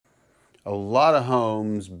A lot of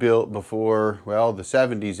homes built before, well, the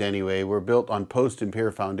 70s anyway, were built on post and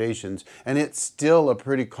pier foundations, and it's still a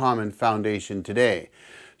pretty common foundation today.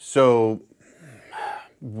 So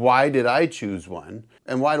why did I choose one,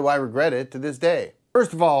 and why do I regret it to this day?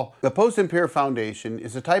 First of all, the post and pier foundation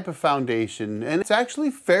is a type of foundation, and it's actually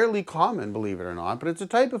fairly common, believe it or not, but it's a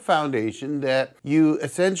type of foundation that you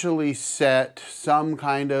essentially set some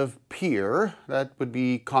kind of pier. That would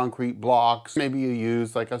be concrete blocks. Maybe you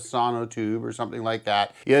use like a sonotube or something like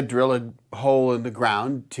that. You drill a hole in the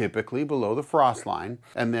ground, typically below the frost line,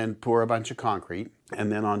 and then pour a bunch of concrete.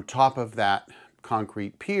 And then on top of that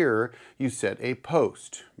concrete pier, you set a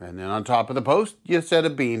post. And then on top of the post, you set a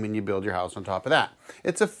beam and you build your house on top of that.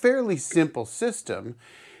 It's a fairly simple system,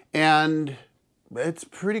 and it's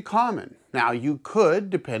pretty common. Now, you could,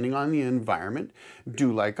 depending on the environment,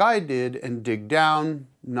 do like I did and dig down,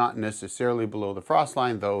 not necessarily below the frost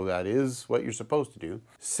line, though that is what you're supposed to do.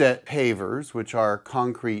 Set pavers, which are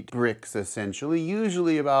concrete bricks essentially,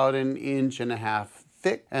 usually about 1.5 inches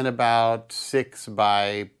thick and about 6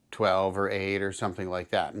 by 12 or 8 or something like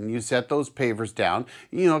that. And you set those pavers down,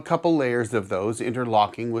 a couple layers of those,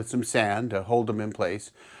 interlocking with some sand to hold them in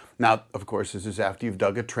place. Now, of course, this is after you've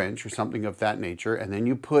dug a trench or something of that nature, and then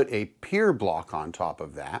you put a pier block on top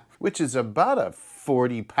of that, which is about a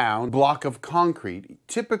 40-pound block of concrete,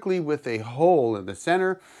 typically with a hole in the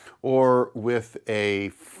center or with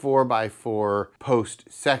a 4x4 post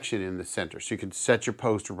section in the center. So you can set your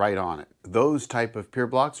post right on it. Those type of pier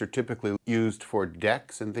blocks are typically used for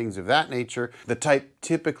decks and things of that nature. The type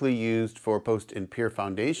typically used for post and pier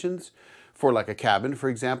foundations, for like a cabin, for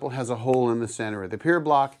example, has a hole in the center of the pier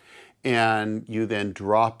block, and you then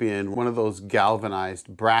drop in one of those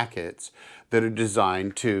galvanized brackets that are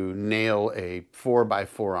designed to nail a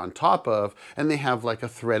 4x4 on top of, and they have like a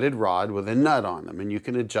threaded rod with a nut on them, and you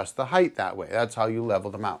can adjust the height that way. That's how you level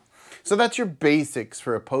them out. So that's your basics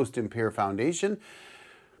for a post and pier foundation.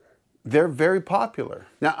 They're very popular.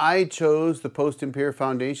 Now, I chose the post and pier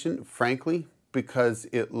foundation, frankly, because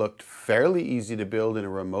it looked fairly easy to build in a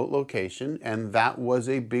remote location, and that was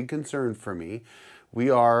a big concern for me. We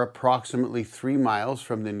are approximately 3 miles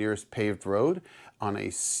from the nearest paved road on a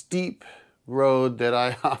steep road that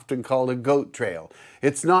I often call a goat trail.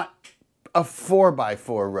 It's not a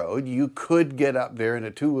 4x4 road. You could get up there in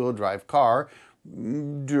a 2-wheel drive car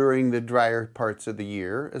during the drier parts of the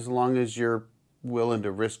year, as long as you're willing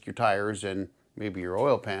to risk your tires and maybe your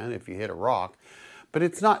oil pan if you hit a rock. But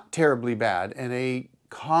it's not terribly bad, and a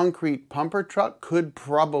concrete pumper truck could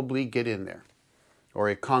probably get in there.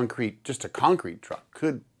 Or just a concrete truck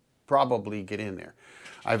could probably get in there.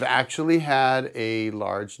 I've actually had a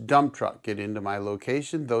large dump truck get into my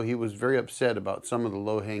location, though he was very upset about some of the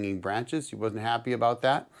low-hanging branches. He wasn't happy about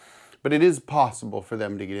that. But it is possible for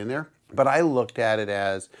them to get in there. But I looked at it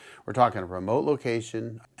as, we're talking a remote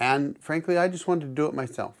location, and frankly, I just wanted to do it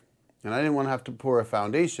myself. And I didn't want to have to pour a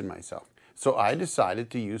foundation myself. So I decided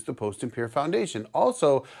to use the post and pier foundation.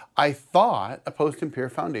 Also, I thought a post and pier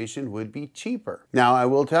foundation would be cheaper. Now, I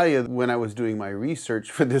will tell you, when I was doing my research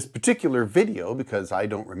for this particular video, because I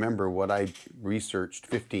don't remember what I researched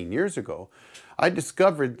 15 years ago, I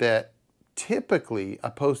discovered that typically a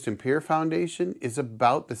post and pier foundation is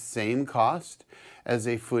about the same cost as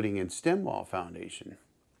a footing and stem wall foundation.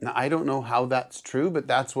 Now, I don't know how that's true, but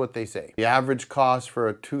that's what they say. The average cost for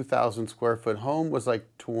a 2,000 square foot home was like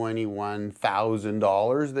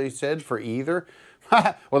 $21,000, they said, for either.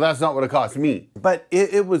 Well, that's not what it cost me. But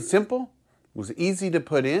it was simple, it was easy to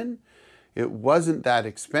put in, it wasn't that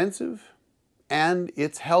expensive, and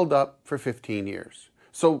it's held up for 15 years.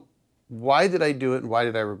 So why did I do it and why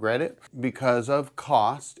did I regret it? Because of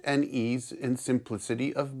cost and ease and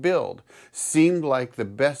simplicity of build. Seemed like the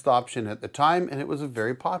best option at the time, and it was a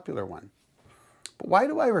very popular one. But why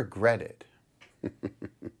do I regret it?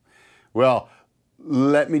 Well,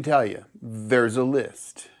 let me tell you, there's a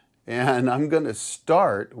list. And I'm going to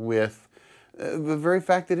start with the very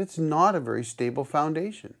fact that it's not a very stable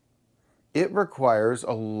foundation. It requires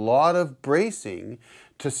a lot of bracing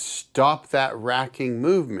to stop that racking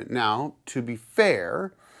movement. Now, to be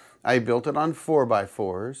fair, I built it on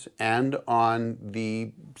 4x4s and on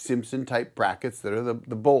the Simpson type brackets that are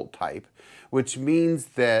the bolt type, which means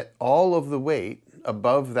that all of the weight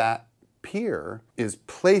above that pier is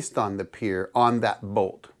placed on the pier on that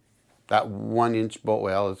bolt. That 1-inch bolt,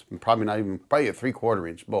 well, it's probably a 3/4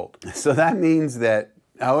 inch bolt. So that means that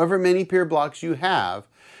however many pier blocks you have,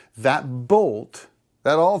 that bolt,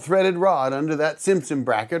 that all threaded rod under that Simpson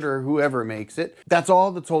bracket or whoever makes it, that's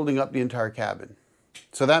all that's holding up the entire cabin.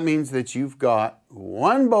 So that means that you've got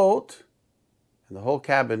one bolt and the whole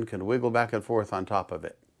cabin can wiggle back and forth on top of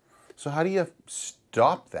it. So how do you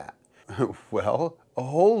stop that? Well, a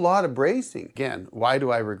whole lot of bracing. Again, why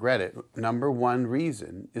do I regret it? Number one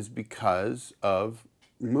reason is because of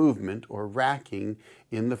movement or racking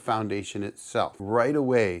in the foundation itself. Right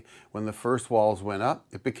away, when the first walls went up,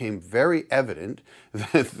 it became very evident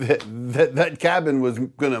that cabin was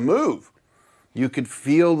going to move. You could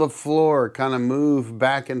feel the floor kind of move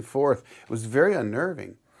back and forth. It was very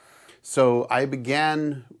unnerving. So I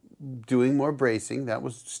began doing more bracing. That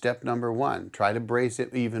was step number one. Try to brace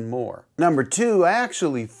it even more. Number two, I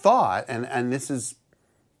actually thought, and this is,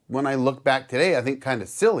 when I look back today, I think kind of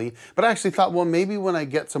silly, but I actually thought, well, maybe when I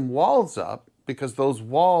get some walls up, because those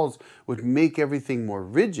walls would make everything more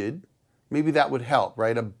rigid, maybe that would help,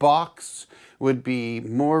 right? A box would be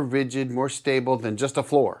more rigid, more stable than just a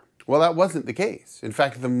floor. Well, that wasn't the case. In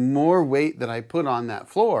fact, the more weight that I put on that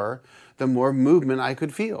floor, the more movement I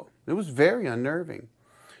could feel. It was very unnerving.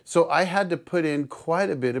 So I had to put in quite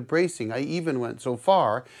a bit of bracing. I even went so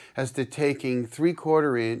far as to taking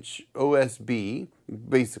 3/4 inch OSB,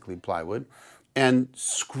 basically plywood, and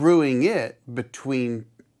screwing it between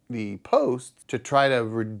the posts to try to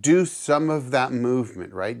reduce some of that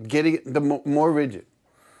movement, right? Getting it more rigid.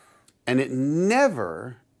 And it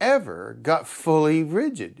never, ever got fully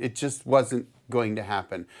rigid. It just wasn't going to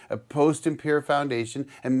happen. A post and pier foundation,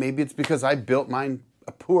 and maybe it's because I built mine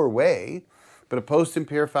a poor way, but a post and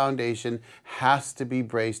pier foundation has to be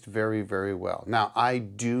braced very, very well. Now, I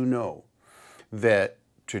do know that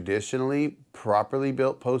traditionally, properly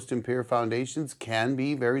built post and pier foundations can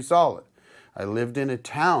be very solid. I lived in a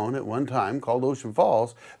town at one time called Ocean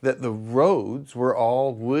Falls that the roads were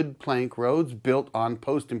all wood plank roads built on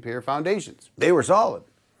post and pier foundations. They were solid.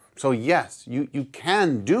 So yes, you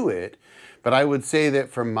can do it, but I would say that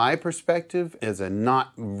from my perspective, as a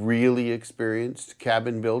not really experienced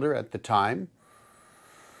cabin builder at the time,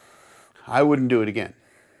 I wouldn't do it again.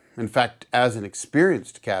 In fact, as an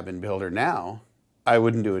experienced cabin builder now, I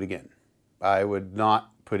wouldn't do it again. I would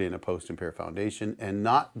not put in a post and pier foundation, and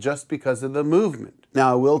not just because of the movement.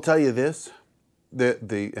 Now, I will tell you this,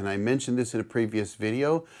 and I mentioned this in a previous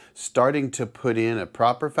video, starting to put in a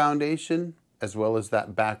proper foundation, as well as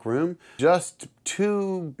that back room, just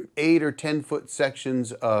 2 8 or 10 foot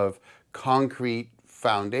sections of concrete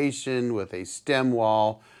foundation with a stem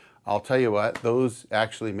wall, I'll tell you what, those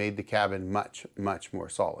actually made the cabin much, much more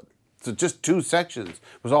solid. So just 2 sections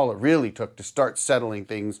was all it really took to start settling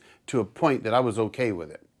things to a point that I was okay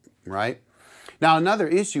with it, right? Now, another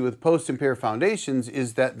issue with post and pier foundations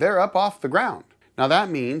is that they're up off the ground. Now, that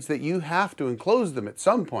means that you have to enclose them at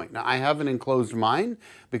some point. Now, I haven't enclosed mine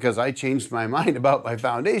because I changed my mind about my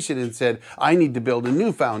foundation and said, I need to build a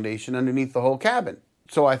new foundation underneath the whole cabin.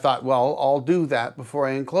 So I thought, well, I'll do that before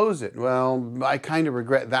I enclose it. Well, I kind of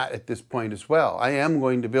regret that at this point as well. I am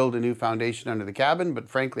going to build a new foundation under the cabin, but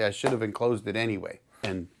frankly, I should have enclosed it anyway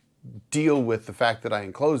and deal with the fact that I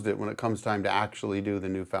enclosed it when it comes time to actually do the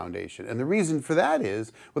new foundation. And the reason for that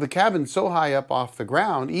is, with a cabin so high up off the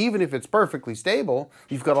ground, even if it's perfectly stable,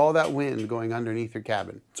 you've got all that wind going underneath your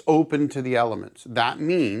cabin. It's open to the elements. That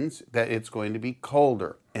means that it's going to be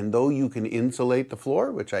colder. And though you can insulate the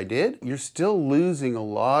floor, which I did, you're still losing a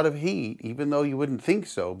lot of heat, even though you wouldn't think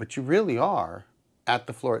so, but you really are at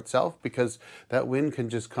the floor itself, because that wind can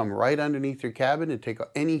just come right underneath your cabin and take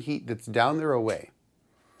any heat that's down there away.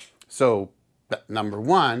 So, number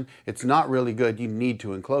one, it's not really good. You need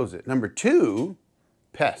to enclose it. Number two,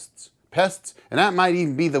 pests. Pests, and that might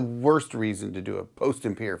even be the worst reason to do a post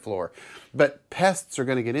and pier floor, but pests are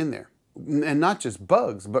going to get in there. And not just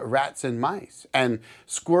bugs, but rats and mice, and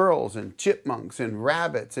squirrels and chipmunks and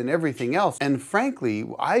rabbits and everything else. And frankly,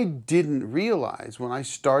 I didn't realize when I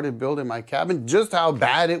started building my cabin just how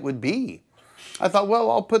bad it would be. I thought, well,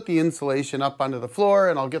 I'll put the insulation up under the floor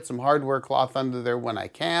and I'll get some hardware cloth under there when I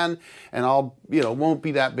can, and won't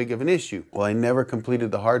be that big of an issue. Well, I never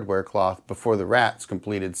completed the hardware cloth before the rats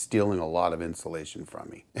completed stealing a lot of insulation from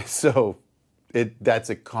me. So that's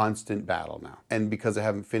a constant battle now. And because I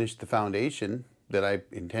haven't finished the foundation that I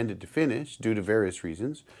intended to finish due to various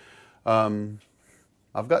reasons,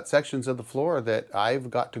 I've got sections of the floor that I've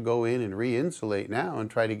got to go in and re-insulate now and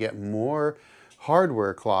try to get more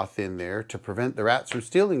hardware cloth in there to prevent the rats from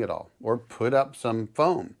stealing it all, or put up some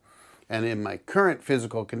foam. And in my current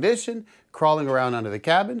physical condition, crawling around under the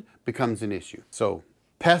cabin becomes an issue. So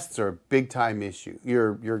pests are a big time issue.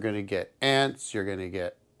 You're going to get ants, you're going to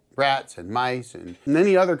get rats and mice and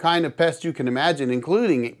any other kind of pest you can imagine,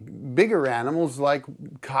 including bigger animals like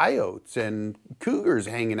coyotes and cougars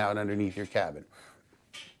hanging out underneath your cabin.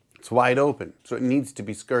 It's wide open, so it needs to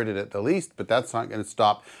be skirted at the least, but that's not going to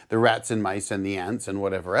stop the rats and mice and the ants and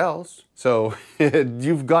whatever else. So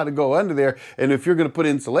you've got to go under there, and if you're going to put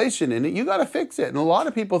insulation in it, you got to fix it. And a lot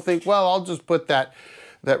of people think, well, I'll just put that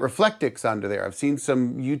Reflectix under there. I've seen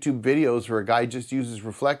some YouTube videos where a guy just uses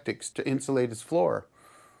Reflectix to insulate his floor.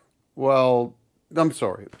 Well, I'm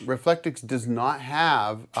sorry, Reflectix does not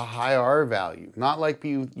have a high R value, not like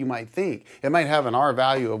you might think. It might have an R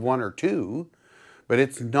value of 1 or 2, but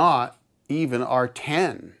it's not even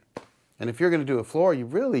R10. And if you're going to do a floor, you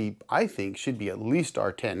really, I think, should be at least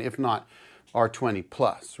R10, if not R20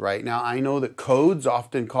 plus, right? Now, I know that codes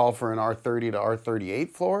often call for an R30 to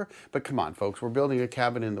R38 floor, but come on, folks, we're building a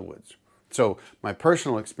cabin in the woods. So my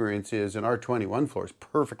personal experience is an R21 floor is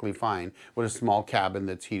perfectly fine with a small cabin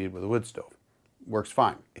that's heated with a wood stove. Works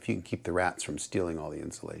fine if you can keep the rats from stealing all the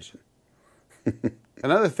insulation.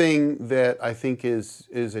 Another thing that I think is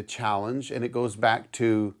a challenge, and it goes back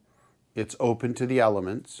to it's open to the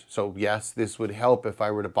elements. So yes, this would help if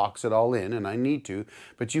I were to box it all in, and I need to,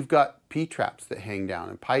 but you've got P-traps that hang down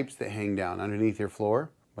and pipes that hang down underneath your floor.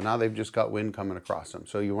 Well, now they've just got wind coming across them.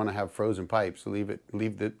 So you want to have frozen pipes, leave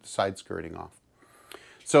the side skirting off.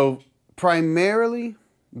 So primarily,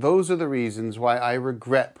 those are the reasons why I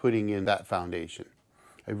regret putting in that foundation.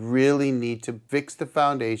 I really need to fix the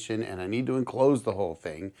foundation, and I need to enclose the whole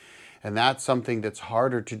thing. And that's something that's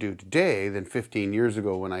harder to do today than 15 years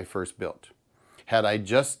ago when I first built. Had I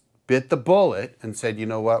just bit the bullet and said, you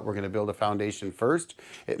know what, we're going to build a foundation first,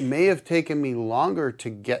 it may have taken me longer to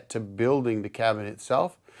get to building the cabin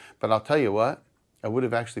itself. But I'll tell you what, I would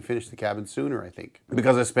have actually finished the cabin sooner, I think,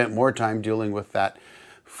 because I spent more time dealing with that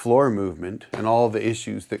floor movement and all the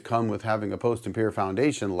issues that come with having a post and pier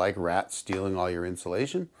foundation, like rats stealing all your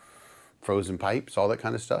insulation, frozen pipes, all that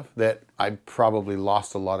kind of stuff, that I probably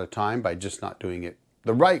lost a lot of time by just not doing it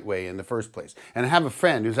the right way in the first place. And I have a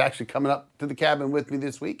friend who's actually coming up to the cabin with me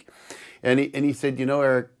this week, and he said, you know,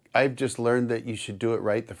 Eric, I've just learned that you should do it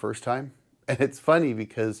right the first time. And it's funny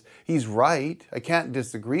because he's right. I can't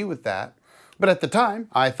disagree with that. But at the time,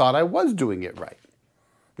 I thought I was doing it right.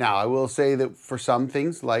 Now, I will say that for some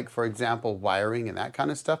things, like, for example, wiring and that kind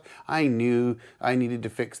of stuff, I knew I needed to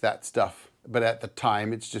fix that stuff. But at the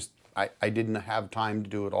time, it's just, I didn't have time to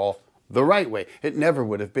do it all the right way. It never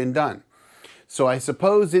would have been done. So I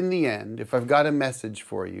suppose in the end, if I've got a message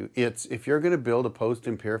for you, it's if you're going to build a post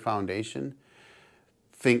and pier foundation,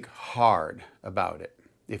 think hard about it.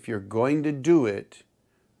 If you're going to do it,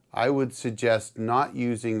 I would suggest not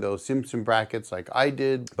using those Simpson brackets like I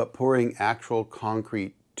did, but pouring actual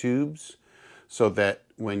concrete tubes so that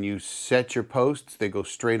when you set your posts, they go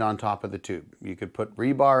straight on top of the tube. You could put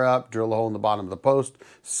rebar up, drill a hole in the bottom of the post,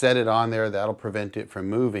 set it on there. That'll prevent it from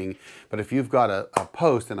moving. But if you've got a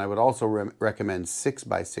post, and I would also recommend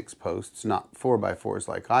 6x6 posts, not 4x4s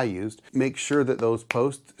like I used, make sure that those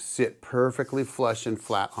posts sit perfectly flush and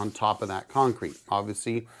flat on top of that concrete.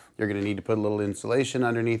 Obviously, you're going to need to put a little insulation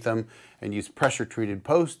underneath them and use pressure-treated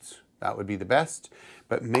posts. That would be the best.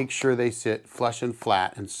 But make sure they sit flush and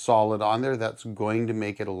flat and solid on there. That's going to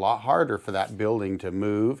make it a lot harder for that building to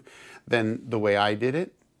move than the way I did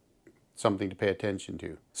it. Something to pay attention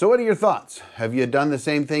to. So what are your thoughts? Have you done the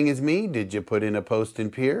same thing as me? Did you put in a post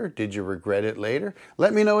and pier? Did you regret it later?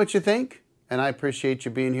 Let me know what you think. And I appreciate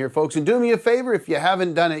you being here, folks. And do me a favor, if you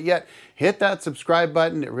haven't done it yet, hit that subscribe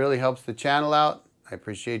button. It really helps the channel out. I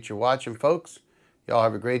appreciate you watching, folks. Y'all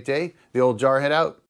have a great day. The old Jarhead out.